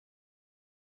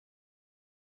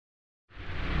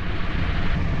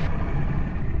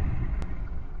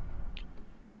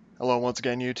Hello once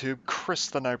again YouTube,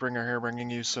 Chris the Nightbringer here bringing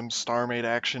you some Starmade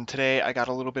action. Today I got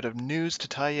a little bit of news to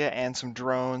tell you and some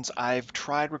drones. I've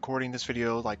tried recording this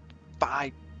video like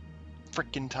 5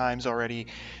 freaking times already,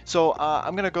 so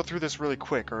I'm gonna go through this really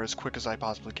quick, or as quick as I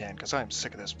possibly can, because I'm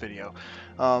sick of this video.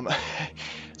 Um,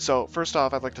 so first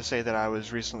off, I'd like to say that I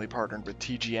was recently partnered with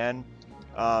TGN.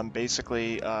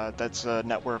 Basically, that's a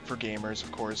network for gamers,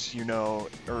 of course. You know,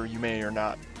 or you may or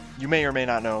may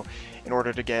not know, in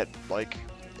order to get like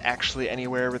actually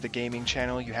anywhere with a gaming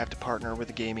channel, you have to partner with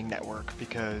a gaming network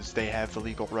because they have the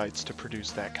legal rights to produce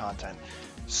that content.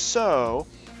 So,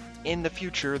 in the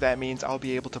future, that means I'll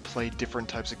be able to play different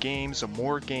types of games,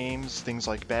 more games, things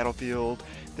like Battlefield,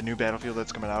 the new Battlefield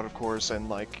that's coming out, of course, and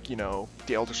like, you know,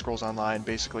 the Elder Scrolls Online.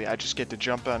 Basically, I just get to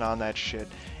jump on that shit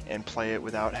and play it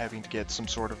without having to get some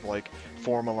sort of like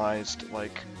formalized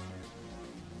like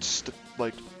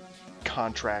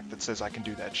contract that says I can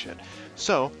do that shit.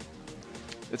 So,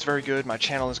 it's very good. My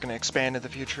channel is going to expand in the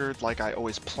future like I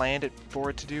always planned it for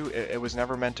it to do. It was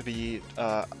never meant to be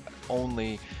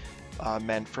only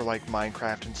meant for like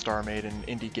Minecraft and Starmade and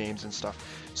indie games and stuff.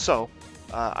 So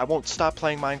I won't stop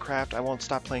playing Minecraft, I won't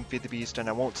stop playing Feed the Beast, and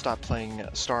I won't stop playing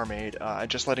Starmade. I'm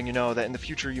just letting you know that in the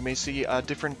future you may see a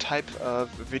different type of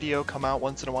video come out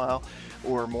once in a while,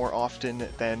 or more often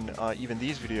than even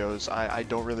these videos. I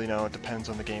don't really know. It depends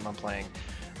on the game I'm playing.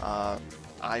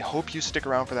 I hope you stick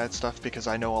around for that stuff because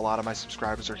I know a lot of my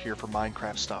subscribers are here for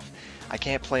Minecraft stuff. I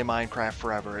can't play Minecraft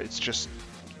forever. It's just,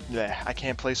 yeah, I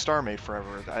can't play Starmade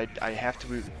forever. I have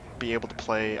to be able to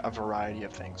play a variety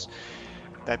of things.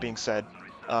 That being said,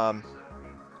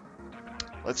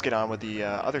 let's get on with the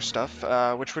other stuff,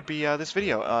 which would be this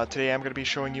video. Today I'm going to be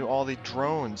showing you all the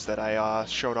drones that I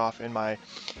showed off in my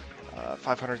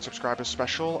 500 subscribers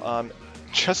special.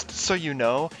 Just so you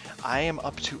know, I am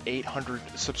up to 800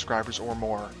 subscribers or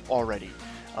more already.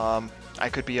 I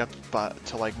could be up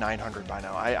to like 900 by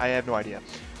now. I have no idea.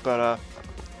 But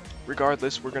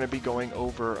regardless, we're going to be going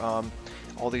over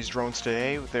all these drones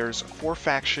today. There's 4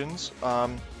 factions,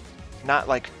 not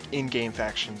like in-game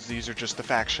factions. These are just the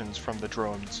factions from the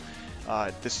drones.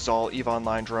 This is all EVE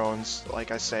Online drones.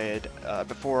 Like I said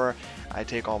before, I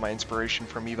take all my inspiration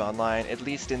from EVE Online, at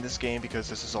least in this game, because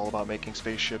this is all about making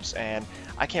spaceships, and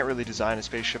I can't really design a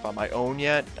spaceship on my own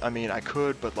yet. I mean, I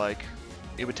could, but like,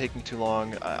 it would take me too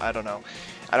long. I don't know.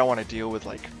 I don't want to deal with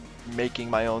like making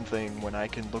my own thing when I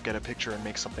can look at a picture and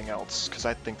make something else, because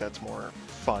I think that's more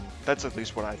fun. That's at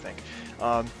least what I think.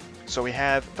 So we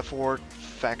have the 4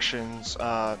 factions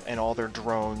and all their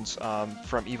drones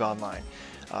from EVE Online.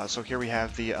 So here we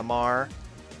have the Amar,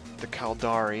 the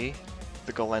Kaldari,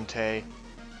 the Galente,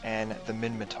 and the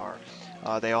Minmatar.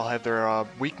 They all have their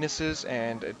weaknesses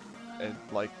and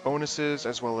like bonuses,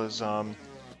 as well as all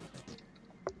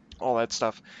that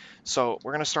stuff. So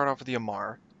we're gonna start off with the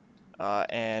Amar,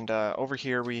 and over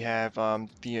here we have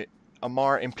the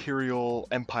Amar Imperial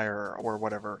Empire or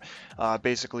whatever.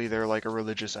 Basically, they're like a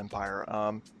religious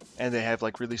empire. And they have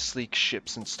like really sleek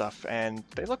ships and stuff, and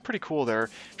they look pretty cool.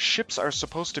 Their ships are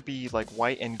supposed to be like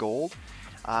white and gold.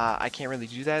 I can't really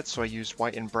do that, so I used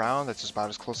white and brown. That's about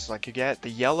as close as I could get. The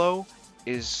yellow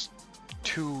is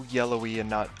too yellowy and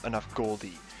not enough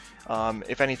goldy.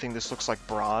 If anything, this looks like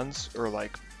bronze or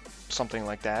like something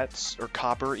like that, or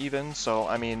copper even. So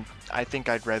I mean, I think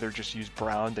I'd rather just use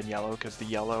brown than yellow, because the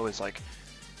yellow is like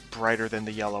brighter than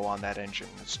the yellow on that engine.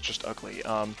 It's just ugly.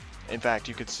 In fact,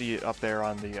 you could see it up there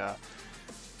on the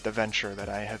Venture that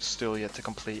I have still yet to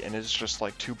complete, and it's just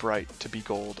like too bright to be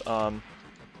gold.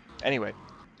 Anyway,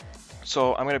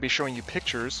 so I'm going to be showing you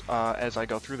pictures as I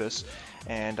go through this,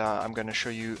 and I'm going to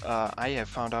show you, I have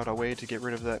found out a way to get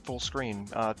rid of that full screen.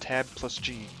 Tab plus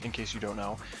G, in case you don't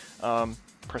know.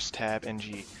 Press Tab and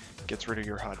G, gets rid of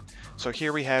your HUD. So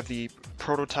here we have the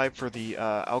prototype for the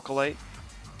Alkalite.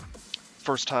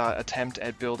 First attempt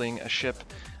at building a ship,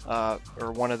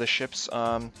 or one of the ships,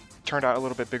 turned out a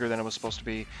little bit bigger than it was supposed to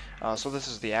be. So this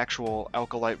is the actual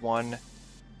Alkalite 1.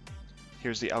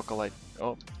 Here's the Alkalite.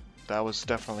 Oh, that was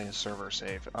definitely a server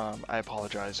save. I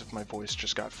apologize if my voice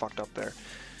just got fucked up there.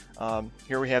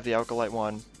 Here we have the Alkalite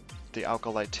 1, the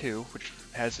Alkalite 2, which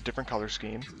has a different color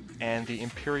scheme, and the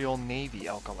Imperial Navy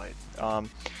Alkalite.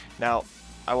 Now,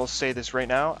 I will say this right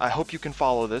now. I hope you can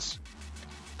follow this.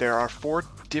 There are 4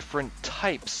 different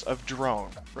types of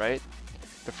drone, right?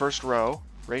 The first row,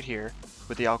 right here,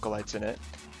 with the Alkalites in it,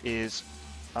 is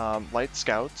light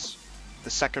scouts. The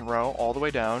second row, all the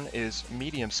way down, is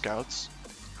medium scouts.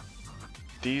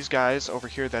 These guys over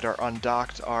here that are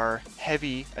undocked are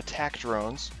heavy attack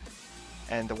drones.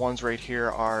 And the ones right here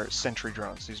are sentry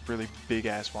drones, these really big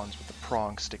ass ones with the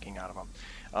prongs sticking out of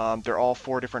them. They're all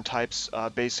 4 different types.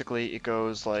 Basically, it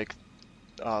goes like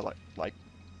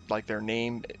like their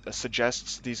name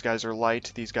suggests, these guys are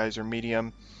light, these guys are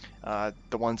medium.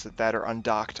 The ones that are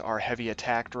undocked are heavy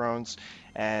attack drones,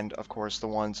 and of course the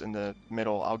ones in the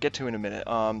middle I'll get to in a minute.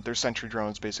 They're sentry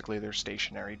drones, basically they're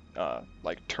stationary,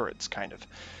 like turrets kind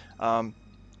of.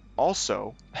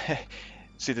 Also,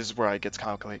 see, this is where it gets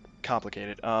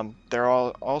complicated. There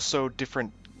are also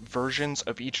different versions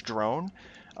of each drone,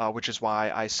 which is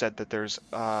why I said that there's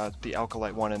the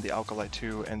Alkalite 1 and the Alkalite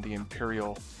 2 and the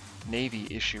Imperial Navy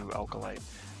issue Alkalite.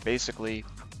 Basically,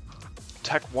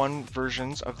 Tech 1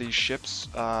 versions of these ships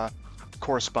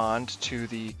correspond to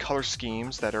the color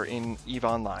schemes that are in EVE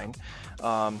Online,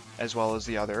 as well as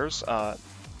the others.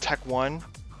 Tech 1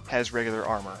 has regular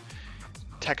armor.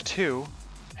 Tech 2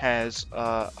 has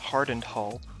hardened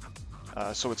hull,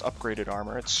 so it's upgraded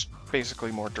armor. It's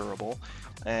basically more durable.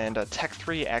 And Tech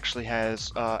 3 actually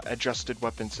has adjusted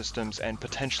weapon systems and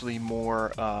potentially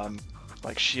more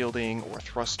like shielding or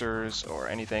thrusters or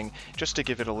anything, just to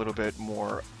give it a little bit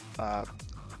more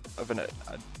of an,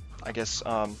 I guess,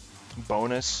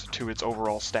 bonus to its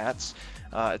overall stats.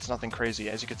 It's nothing crazy.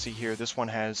 As you can see here, this one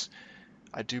has,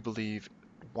 I do believe,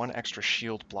 1 extra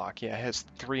shield block. Yeah, it has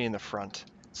 3 in the front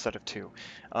instead of 2.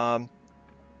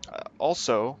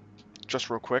 Also,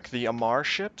 just real quick, the Amar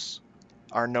ships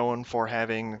are known for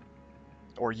having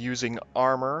or using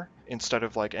armor instead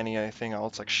of like anything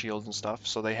else like shields and stuff,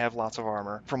 so they have lots of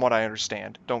armor from what I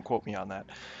understand. Don't quote me on that.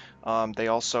 They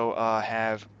also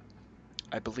have,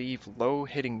 I believe, low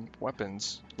hitting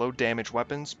weapons, low damage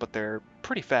weapons, but they're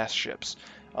pretty fast ships.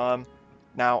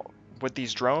 Now with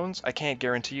these drones, I can't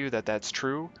guarantee you that that's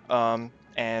true,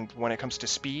 and when it comes to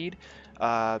speed,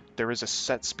 there is a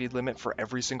set speed limit for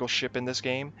every single ship in this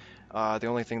game. The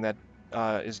only thing that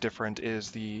is different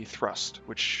is the thrust,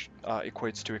 which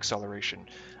equates to acceleration.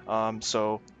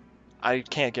 So I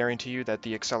can't guarantee you that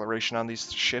the acceleration on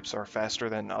these ships are faster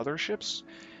than other ships,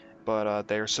 but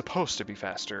they're supposed to be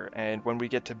faster. And when we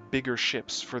get to bigger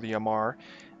ships for the Amar,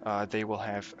 they will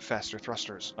have faster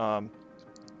thrusters.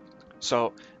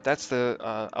 So that's the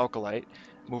Alkalite.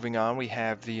 Moving on, we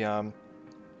have the,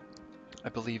 I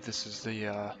believe this is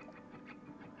the,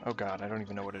 oh god, I don't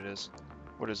even know what it is.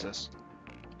 What is this?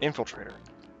 Infiltrator.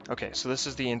 Okay, so this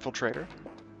is the Infiltrator,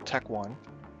 Tech 1,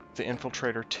 the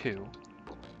Infiltrator 2,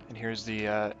 and here's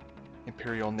the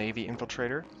Imperial Navy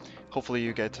Infiltrator. Hopefully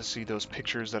you get to see those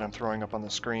pictures that I'm throwing up on the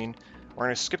screen. We're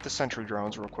going to skip the sentry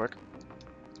drones real quick.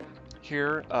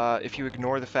 Here, if you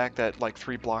ignore the fact that like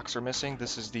 3 blocks are missing,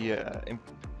 this is the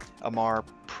Amar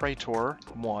Praetor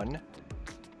 1.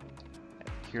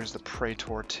 Here's the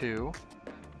Praetor 2.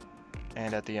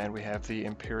 And at the end we have the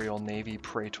Imperial Navy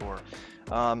Praetor.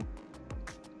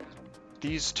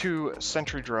 These 2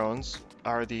 sentry drones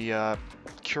are the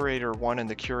Curator 1 and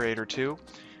the Curator 2.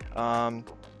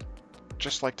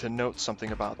 Just like to note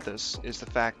something about this is the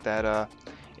fact that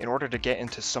in order to get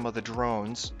into some of the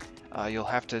drones, you'll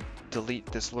have to delete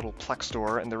this little Plex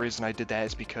door, and the reason I did that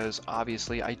is because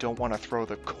obviously I don't want to throw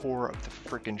the core of the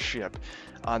freaking ship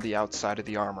on the outside of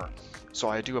the armor. So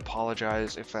I do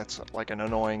apologize if that's like an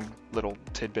annoying little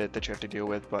tidbit that you have to deal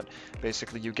with, but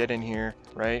basically you get in here,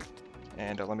 right?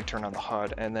 And let me turn on the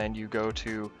HUD, and then you go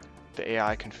to the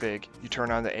AI config, you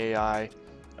turn on the AI,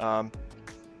 and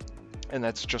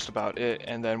that's just about it.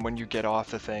 And then when you get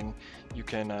off the thing, you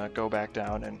can go back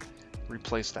down and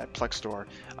replace that Plex door.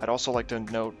 I'd also like to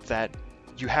note that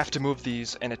you have to move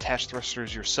these and attach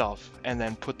thrusters yourself, and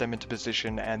then put them into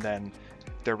position, and then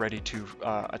they're ready to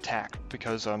attack,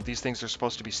 because these things are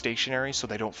supposed to be stationary so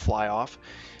they don't fly off.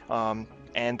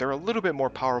 And they're a little bit more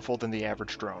powerful than the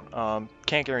average drone.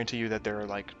 Can't guarantee you that they're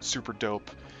like super dope,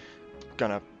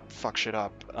 gonna fuck shit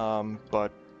up,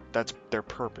 but that's their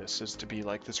purpose, is to be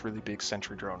like this really big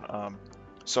sentry drone.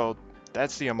 So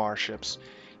that's the Amar ships.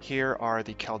 Here are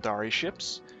the Caldari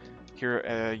ships.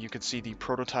 Here you can see the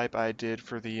prototype I did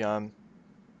for the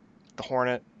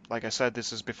Hornet. Like I said,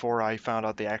 this is before I found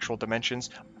out the actual dimensions.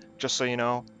 Just so you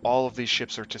know, all of these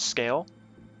ships are to scale.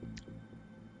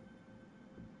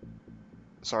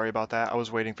 Sorry about that. I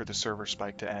was waiting for the server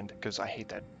spike to end because I hate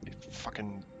that. It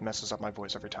fucking messes up my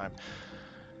voice every time.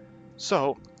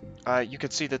 So, you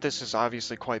can see that this is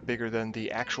obviously quite bigger than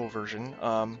the actual version,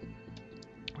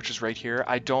 which is right here.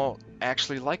 I don't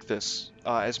actually like this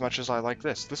as much as I like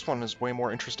this. This one is way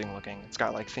more interesting looking. It's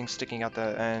got like things sticking out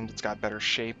the end. It's got better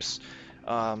shapes.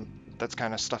 That's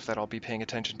kind of stuff that I'll be paying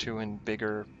attention to in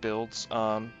bigger builds.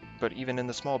 But even in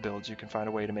the small builds, you can find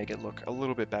a way to make it look a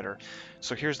little bit better.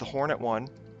 So here's the Hornet 1.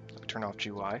 Let me turn off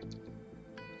GUI.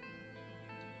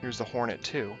 Here's the Hornet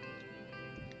 2.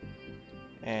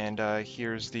 And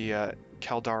here's the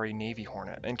Caldari Navy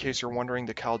Hornet. In case you're wondering,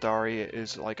 the Caldari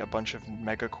is like a bunch of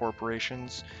mega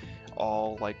corporations,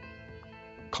 all like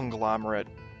conglomerate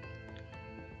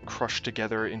crushed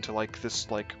together into like this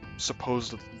like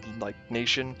supposed like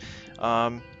nation.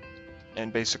 Um,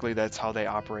 and basically that's how they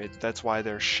operate. That's why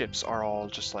their ships are all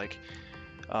just like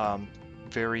um,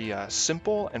 very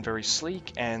simple and very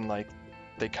sleek, and like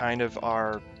they kind of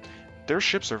are. Their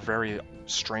ships are very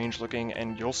strange looking,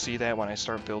 and you'll see that when I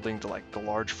start building the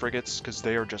large frigates, because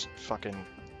they are just fucking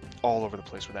all over the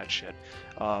place with that shit.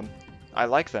 Um, I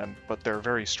like them, but they're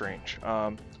very strange.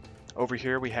 Over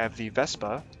here we have the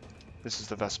Vespa. This is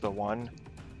the Vespa 1.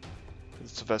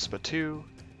 This is the Vespa 2,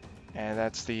 and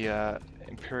that's the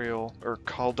Imperial or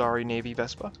Caldari Navy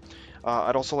Vespa.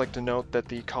 I'd also like to note that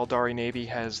the Caldari Navy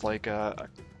has like a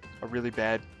really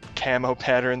bad camo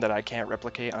pattern that I can't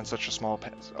replicate on such a small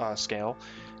scale,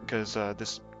 because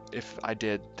if I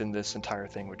did, then this entire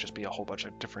thing would just be a whole bunch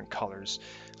of different colors,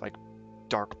 like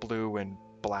dark blue and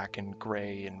black and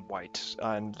gray and white,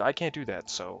 and I can't do that,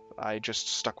 so I just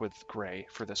stuck with gray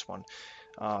for this one,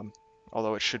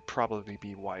 although it should probably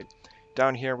be white.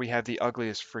 Down here we have the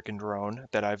ugliest freaking drone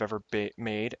that I've ever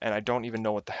made, and I don't even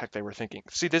know what the heck they were thinking.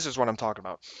 See, this is what I'm talking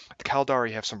about. The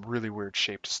Caldari have some really weird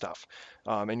shaped stuff,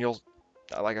 and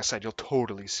like I said, you'll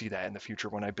totally see that in the future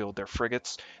when I build their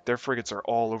frigates. Their frigates are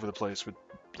all over the place with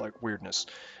like weirdness.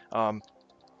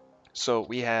 So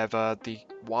we have the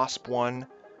Wasp 1,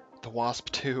 the Wasp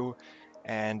 2,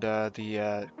 and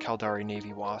the Caldari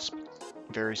Navy Wasp.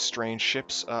 Very strange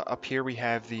ships. Up here we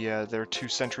have their 2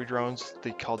 sentry drones,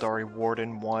 the Caldari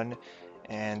Warden 1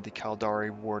 and the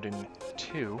Caldari Warden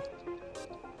 2.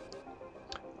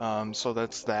 So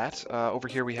that's that. Over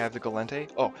here we have the Galente.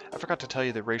 Oh, I forgot to tell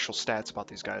you the racial stats about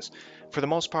these guys. For the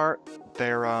most part,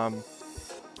 they're, I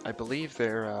believe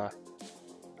they're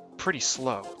pretty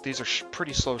slow. These are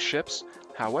pretty slow ships.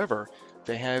 However,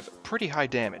 they have pretty high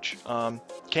damage.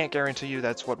 Can't guarantee you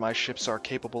that's what my ships are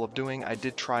capable of doing. I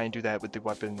did try and do that with the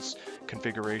weapons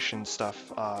configuration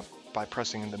stuff by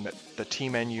pressing the T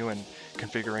menu and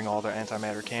configuring all their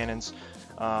antimatter cannons.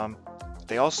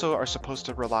 They also are supposed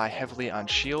to rely heavily on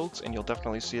shields, and you'll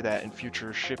definitely see that in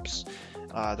future ships.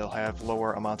 They'll have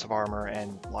lower amounts of armor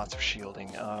and lots of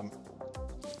shielding.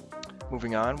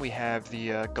 Moving on, we have the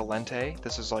Galente.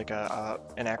 This is like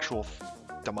an actual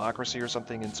democracy or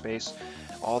something in space.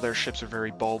 All their ships are very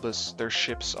bulbous. Their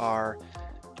ships are,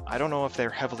 I don't know if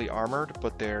they're heavily armored,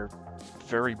 but they're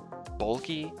very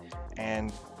bulky,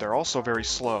 and they're also very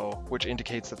slow, which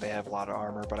indicates that they have a lot of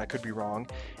armor, but I could be wrong.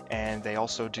 And they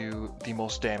also do the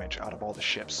most damage out of all the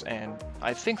ships, and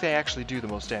I think they actually do the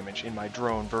most damage in my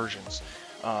drone versions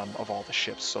of all the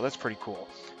ships, so that's pretty cool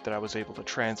that I was able to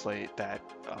translate that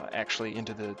actually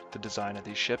into the design of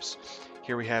these ships.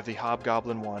 Here we have the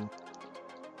Hobgoblin 1,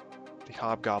 the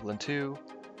Hobgoblin 2,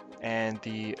 and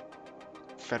the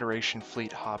Federation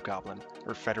Fleet Hobgoblin,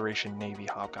 or Federation Navy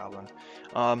Hobgoblin.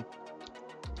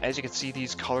 As you can see,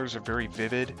 these colors are very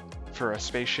vivid for a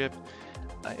spaceship.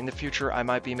 In the future, I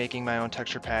might be making my own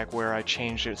texture pack where I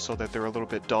change it so that they're a little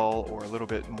bit dull or a little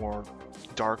bit more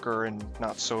darker and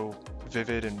not so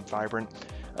vivid and vibrant.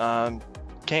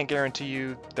 Can't guarantee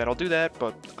you that I'll do that,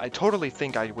 but I totally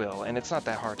think I will, and it's not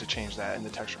that hard to change that in the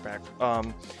texture pack.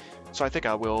 So I think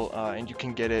I will, and you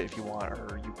can get it if you want,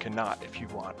 or you cannot if you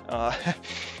want.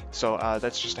 So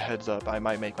that's just a heads up. I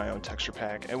might make my own texture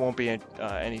pack. It won't be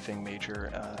anything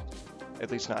major, at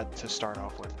least not to start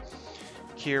off with.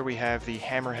 Here we have the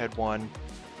Hammerhead 1,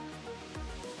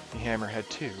 the Hammerhead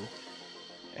 2,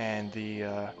 and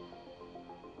the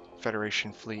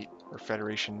Federation Fleet, or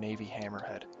Federation Navy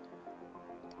Hammerhead.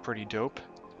 Pretty dope.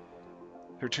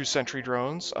 They're 2 sentry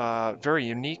drones, very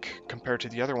unique compared to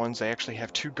the other ones. They actually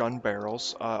have 2 gun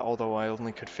barrels, although I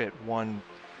only could fit 1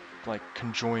 like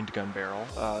conjoined gun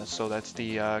barrel. So that's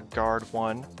the Guard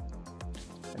 1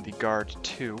 and the Guard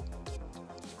 2.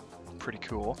 Pretty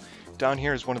cool. Down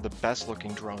here is one of the best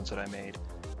looking drones that I made,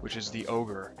 which is the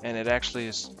Ogre, and it actually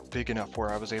is big enough where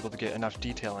I was able to get enough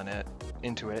detail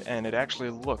into it, and it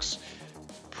actually looks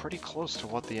pretty close to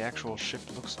what the actual ship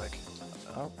looks like.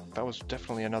 Oh, that was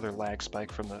definitely another lag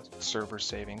spike from the server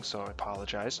saving, so I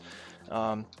apologize.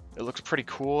 It looks pretty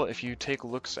cool. If you take a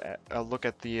look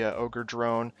at the Ogre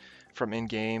drone from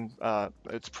in-game,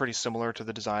 it's pretty similar to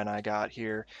the design I got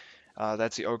here.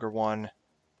 That's the Ogre 1,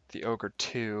 the Ogre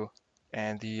 2,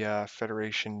 and the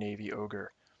Federation Navy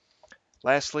Ogre.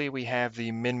 Lastly, we have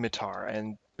the Minmatar,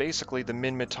 and basically the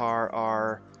Minmatar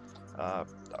are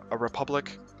a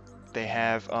republic. They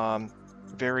have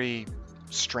very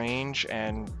strange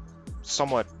and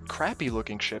somewhat crappy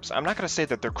looking ships. I'm not going to say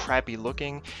that they're crappy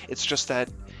looking, it's just that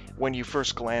when you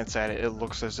first glance at it, it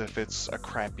looks as if it's a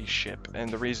crappy ship, and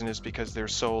the reason is because they're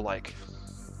so like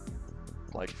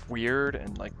weird,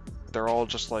 and like they're all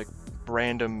just like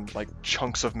random like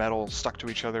chunks of metal stuck to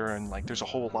each other, and like there's a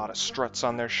whole lot of struts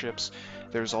on their ships.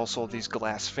 There's also these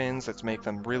glass fins that make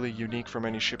them really unique from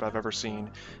any ship I've ever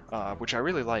seen, which I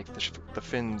really like. The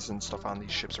fins and stuff on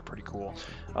these ships are pretty cool.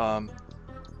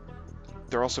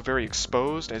 They're also very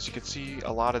exposed. As you can see,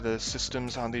 a lot of the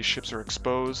systems on these ships are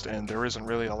exposed, and there isn't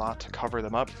really a lot to cover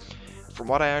them up. From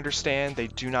what I understand, they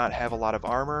do not have a lot of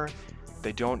armor,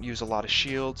 they don't use a lot of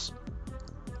shields,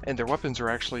 and their weapons are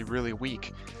actually really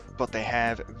weak, but they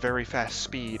have very fast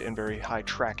speed and very high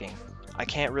tracking. I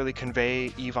can't really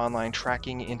convey EVE Online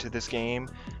tracking into this game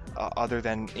other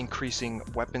than increasing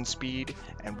weapon speed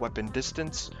and weapon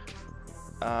distance.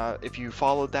 If you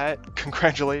followed that,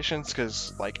 congratulations,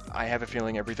 because like I have a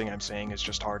feeling everything I'm saying is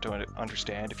just hard to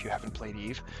understand if you haven't played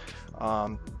EVE.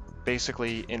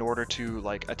 Basically, in order to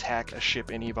like attack a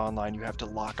ship in EVE Online, you have to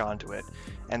lock onto it,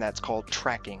 and that's called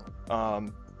tracking.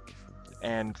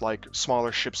 And like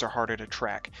smaller ships are harder to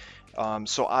track.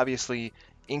 So obviously,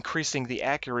 increasing the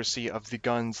accuracy of the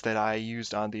guns that I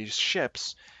used on these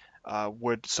ships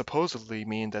would supposedly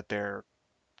mean that they're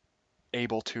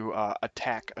able to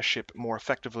attack a ship more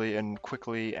effectively and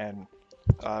quickly, and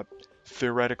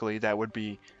theoretically that would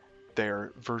be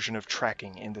their version of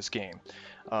tracking in this game.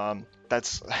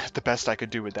 That's the best I could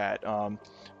do with that,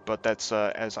 but that's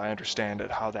as I understand it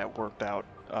how that worked out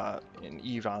in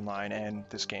EVE Online and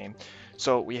this game.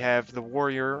 So we have the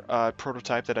warrior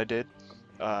prototype that I did.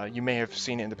 You may have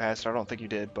seen it in the past, I don't think you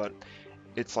did, but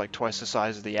it's like twice the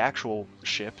size of the actual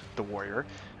ship, the warrior.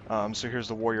 So here's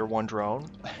the Warrior 1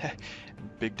 drone,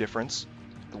 big difference.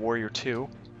 The Warrior 2,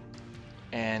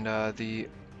 and the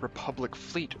Republic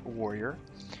Fleet Warrior,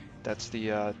 that's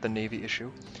the Navy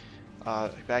issue.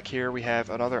 Back here we have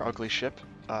another ugly ship,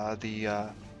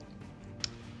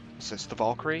 is this the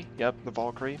Valkyrie? Yep, the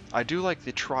Valkyrie. I do like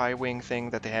the tri-wing thing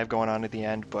that they have going on at the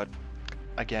end, but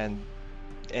again,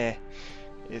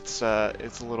 it's a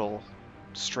little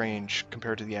strange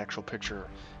compared to the actual picture.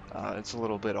 It's a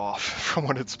little bit off from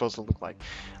what it's supposed to look like.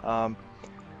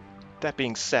 That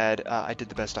being said, I did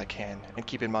the best I can, and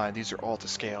keep in mind these are all to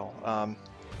scale,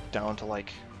 down to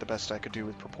like the best I could do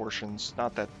with proportions.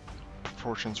 Not that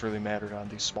proportions really mattered on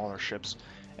these smaller ships.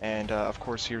 And of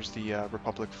course, here's the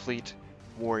Republic Fleet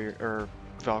Warrior or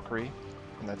Valkyrie,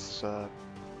 and that's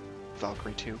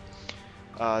Valkyrie 2.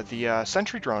 The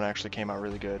Sentry drone actually came out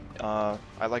really good.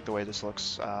 I like the way this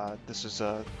looks. This is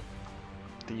the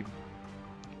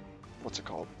what's it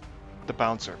called? The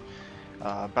Bouncer.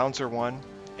 Bouncer 1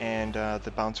 and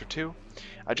the Bouncer 2.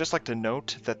 I'd just like to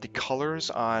note that the colors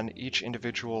on each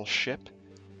individual ship,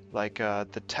 like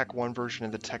the Tech 1 version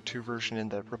and the Tech 2 version and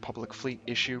the Republic Fleet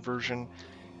issue version,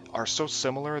 are so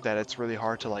similar that it's really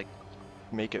hard to like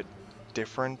make a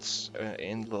difference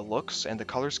in the looks and the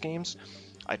color schemes.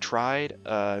 I tried,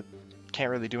 can't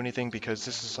really do anything because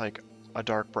this is like a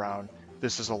dark brown,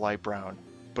 this is a light brown,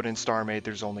 but in Starmade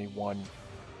there's only one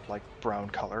like brown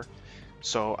color.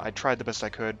 So I tried the best I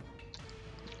could.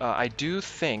 I do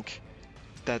think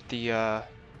that the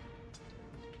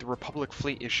Republic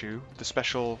Fleet issue, the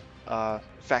special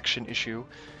faction issue,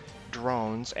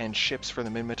 drones and ships for the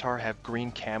Minmatar have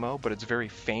green camo, but it's very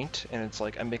faint, and it's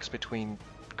like a mix between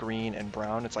green and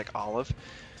brown. It's like olive.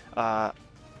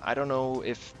 I don't know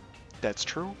if that's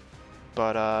true,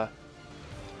 but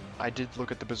I did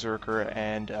look at the Berserker,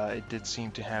 and it did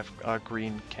seem to have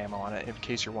green camo on it, in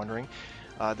case you're wondering.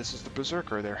 This is the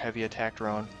Berserker, their heavy attack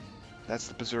drone. That's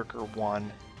the Berserker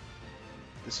 1.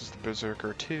 This is the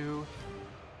Berserker 2.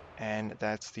 And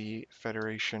that's the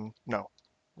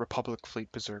Republic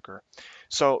Fleet Berserker.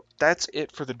 So that's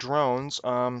it for the drones.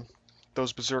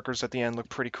 Those Berserkers at the end look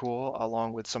pretty cool,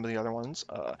 along with some of the other ones.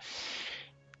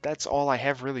 That's all I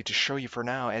have really to show you for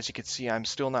now. As you can see, I'm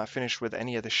still not finished with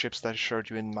any of the ships that I showed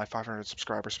you in my 500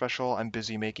 subscriber special. I'm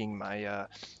busy making my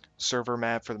server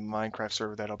map for the Minecraft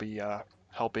server that I'll be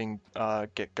helping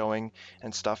get going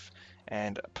and stuff,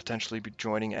 and potentially be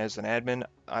joining as an admin.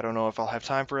 I don't know if I'll have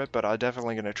time for it, but I'm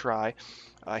definitely going to try.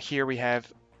 Here we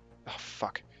have... Oh,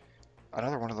 fuck.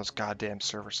 Another one of those goddamn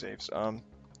server saves.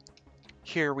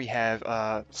 Here we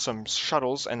have some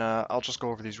shuttles, and I'll just go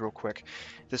over these real quick.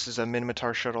 This is a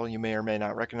Minmatar shuttle. You may or may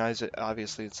not recognize it.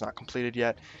 Obviously, it's not completed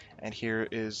yet. And here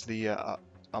is the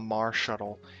Amar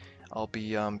shuttle. I'll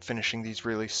be finishing these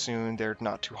really soon. They're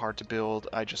not too hard to build.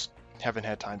 I just haven't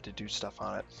had time to do stuff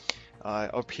on it.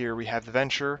 Up here we have the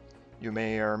Venture. You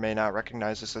may or may not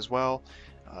recognize this as well.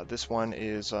 This one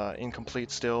is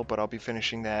incomplete still, but I'll be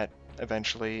finishing that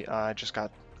eventually. I just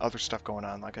got other stuff going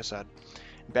on, like I said.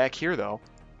 Back here, though,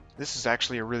 This is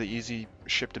actually a really easy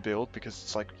ship to build because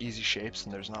it's like easy shapes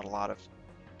and there's not a lot of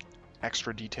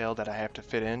extra detail that I have to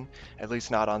fit in, at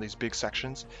least not on these big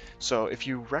sections. So if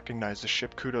you recognize the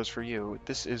ship, kudos for you.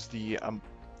 This is the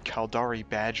Caldari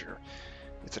Badger.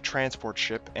 It's a transport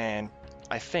ship, and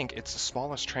I think it's the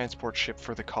smallest transport ship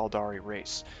for the Caldari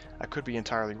race. I could be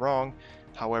entirely wrong.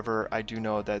 However, I do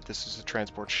know that this is a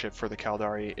transport ship for the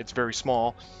Caldari. It's very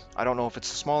small. I don't know if it's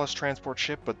the smallest transport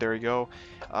ship, but there you go.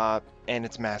 And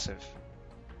it's massive.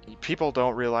 People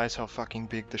don't realize how fucking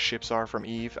big the ships are from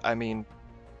Eve. I mean,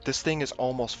 this thing is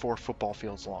almost 4 football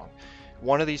fields long.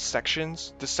 One of these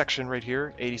sections, this section right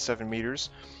here, 87 meters.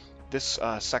 This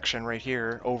section right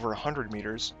here, over 100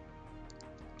 meters.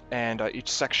 And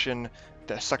each section,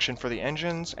 the section for the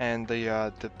engines and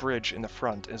the bridge in the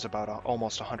front is about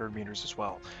almost 100 meters as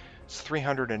well. It's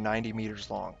 390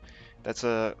 meters long. That's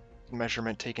a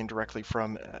measurement taken directly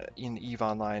from in EVE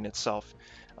Online itself.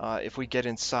 If we get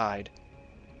inside,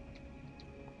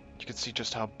 you can see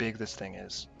just how big this thing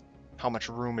is, how much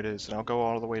room it is, and I'll go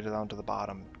all the way down to the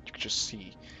bottom. You can just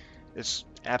see. It's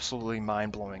absolutely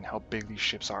mind-blowing how big these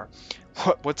ships are.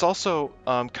 What's also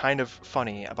kind of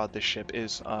funny about this ship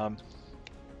is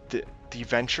the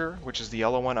Venture, which is the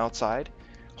yellow one outside,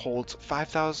 holds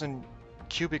 5,000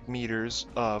 cubic meters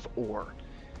of ore.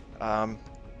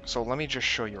 So let me just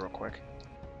show you real quick.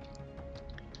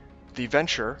 The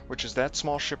Venture, which is that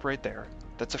small ship right there,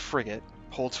 that's a frigate,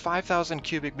 holds 5,000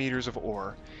 cubic meters of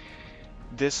ore.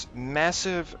 This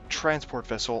massive transport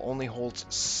vessel only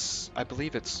holds, I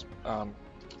believe it's,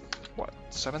 what,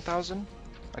 7,000?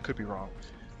 I could be wrong.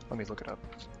 Let me look it up.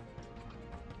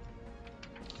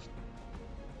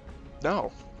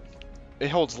 No, it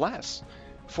holds less.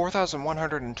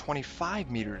 4,125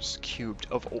 meters cubed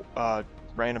of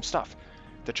random stuff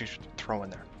that you throw in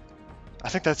there. I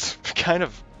think that's kind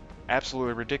of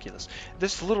absolutely ridiculous.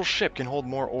 This little ship can hold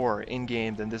more ore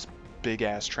in-game than this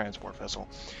big-ass transport vessel.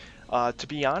 To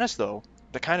be honest, though,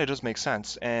 that kind of does make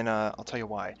sense, and I'll tell you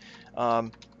why.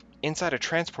 Inside a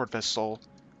transport vessel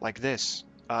like this,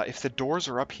 if the doors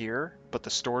are up here, but the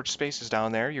storage space is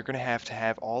down there, you're going to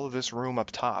have all of this room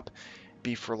up top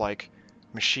be for, like,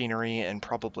 machinery and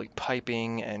probably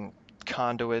piping and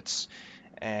conduits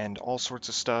and all sorts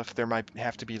of stuff. There might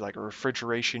have to be, like, a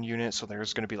refrigeration unit, so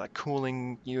there's going to be, like,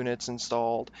 cooling units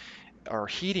installed, or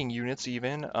heating units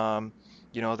even.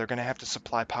 You know, they're going to have to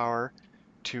supply power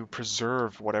to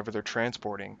preserve whatever they're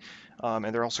transporting,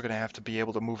 and they're also going to have to be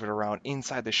able to move it around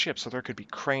inside the ship, so there could be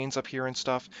cranes up here and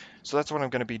stuff. So that's what I'm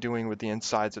going to be doing with the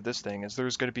insides of this thing, is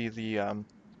there's going to be the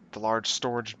large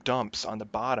storage dumps on the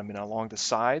bottom and along the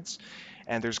sides,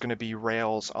 and there's going to be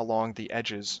rails along the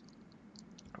edges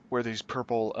where these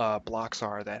purple blocks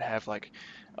are that have like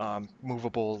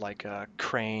movable like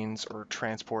cranes or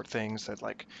transport things, that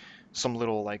like some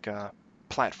little like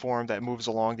platform that moves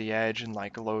along the edge and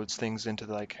like loads things into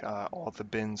like all the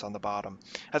bins on the bottom.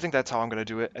 I think that's how I'm going to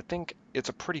do it. I think it's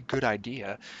a pretty good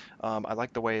idea. I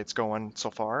like the way it's going so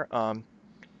far.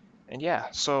 And yeah,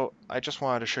 so I just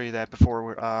wanted to show you that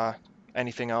before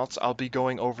anything else. I'll be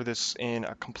going over this in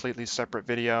a completely separate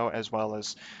video, as well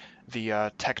as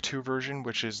the Tech 2 version,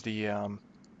 which is the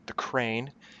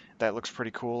crane. That looks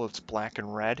pretty cool. It's black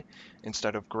and red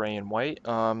instead of gray and white.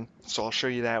 So I'll show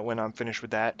you that when I'm finished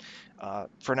with that.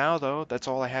 For now, though, that's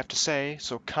all I have to say.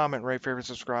 So comment, rate, favorite,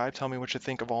 subscribe. Tell me what you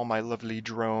think of all my lovely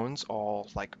drones, all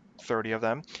like 30 of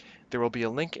them. There will be a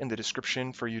link in the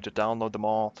description for you to download them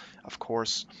all, of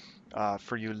course,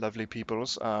 for you lovely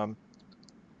peoples. Yeah,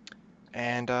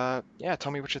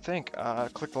 tell me what you think.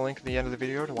 Click the link at the end of the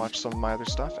video to watch some of my other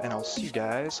stuff, and I'll see you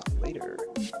guys later.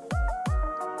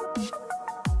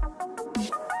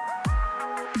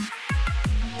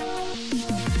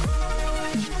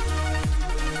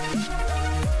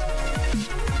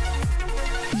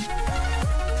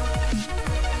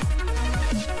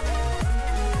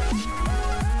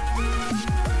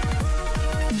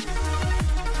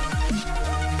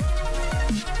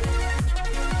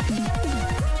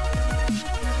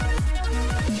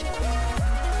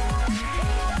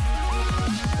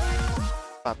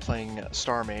 Playing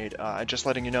Starmade, just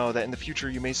letting you know that in the future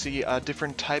you may see a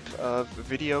different type of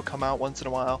video come out once in a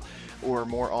while, or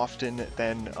more often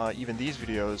than even these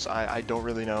videos. I don't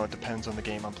really know. It depends on the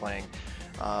game I'm playing.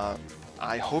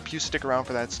 I hope you stick around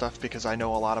for that stuff, because I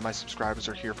know a lot of my subscribers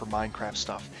are here for Minecraft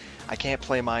stuff. I can't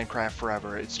play Minecraft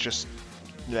forever. It's just,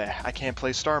 yeah, I can't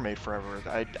play Starmade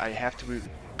forever. I have to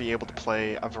be able to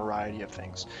play a variety of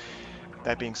things.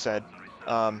 That being said,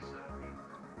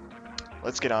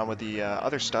 let's get on with the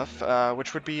other stuff,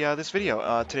 which would be this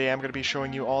video. Today I'm going to be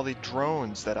showing you all the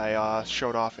drones that I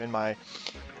showed off in my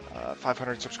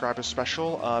 500 subscribers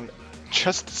special.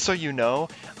 just so you know,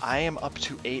 I am up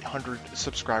to 800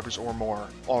 subscribers or more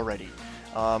already.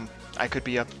 I could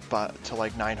be up to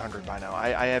like 900 by now.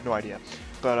 I have no idea.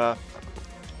 But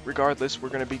regardless, we're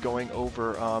going to be going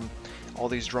over all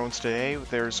these drones today.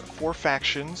 There's 4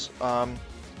 factions,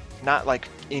 not like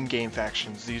in-game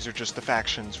factions. These are just the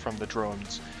factions from the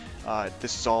drones.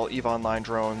 This is all EVE Online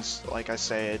drones. Like I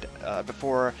said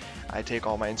before, I take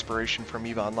all my inspiration from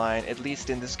EVE Online, at least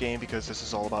in this game, because this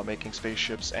is all about making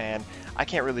spaceships, and I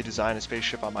can't really design a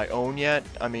spaceship on my own yet.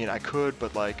 I mean, I could,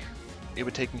 but like, it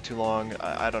would take me too long.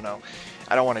 I don't know.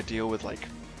 I don't want to deal with like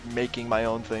making my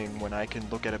own thing when I can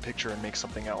look at a picture and make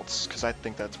something else, because I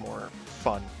think that's more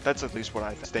fun. That's at least what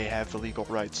I think. They have the legal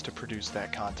rights to produce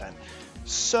that content.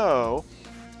 So,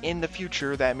 in the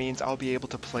future, that means I'll be able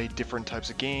to play different types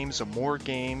of games, more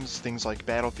games, things like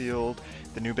Battlefield,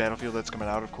 the new Battlefield that's coming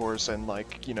out, of course, and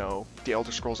like, you know, the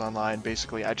Elder Scrolls Online.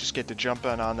 Basically, I just get to jump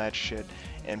on that shit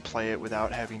and play it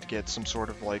without having to get some sort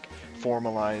of like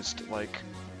formalized like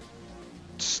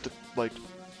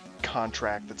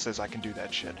contract that says I can do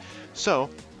that shit. So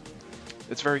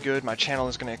it's very good. My channel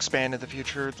is going to expand in the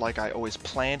future like I always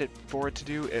planned it for it to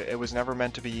do. It was never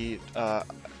meant to be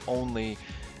only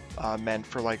meant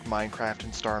for like Minecraft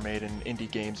and Starmade and indie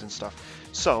games and stuff.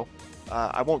 So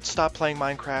I won't stop playing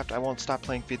Minecraft, I won't stop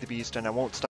playing Feed the Beast, and I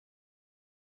won't stop.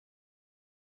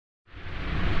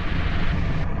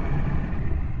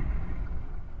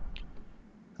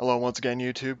 Hello once again,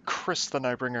 YouTube. Chris the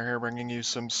Nightbringer here, bringing you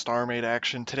some Starmade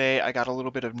action. Today I got a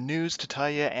little bit of news to tell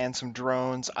you and some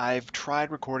drones. I've tried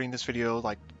recording this video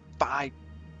like 5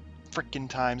 freaking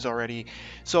times already,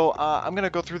 so I'm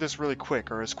gonna go through this really quick,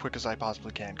 or as quick as I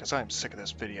possibly can, because I'm sick of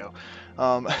this video.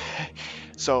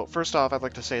 So first off, I'd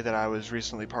like to say that I was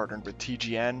recently partnered with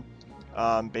TGN.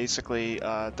 Basically,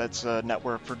 that's a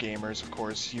network for gamers, of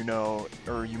course. You know,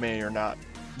 or you may or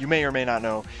may not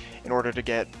know, in order to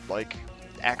get like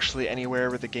actually anywhere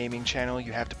with a gaming channel,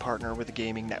 you have to partner with a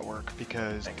gaming network,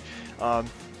 because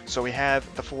so we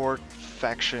have the 4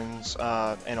 factions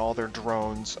and all their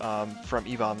drones from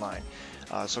EVE Online.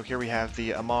 So here we have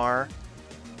the Amar,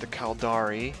 the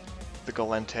Caldari, the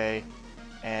Galente,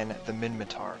 and the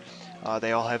Minmatar.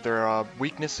 They all have their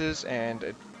weaknesses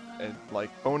and like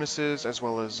bonuses, as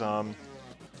well as all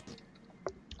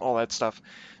that stuff.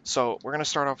 So we're gonna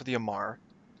start off with the Amar.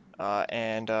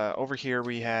 And over here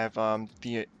we have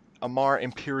the Amar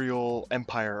Imperial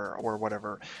Empire, or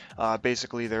whatever.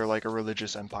 Basically, they're like a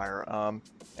religious empire.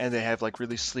 And they have like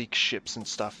really sleek ships and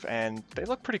stuff, and they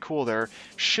look pretty cool. Their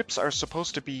ships are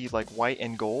supposed to be like white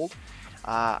and gold.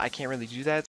 I can't really do that.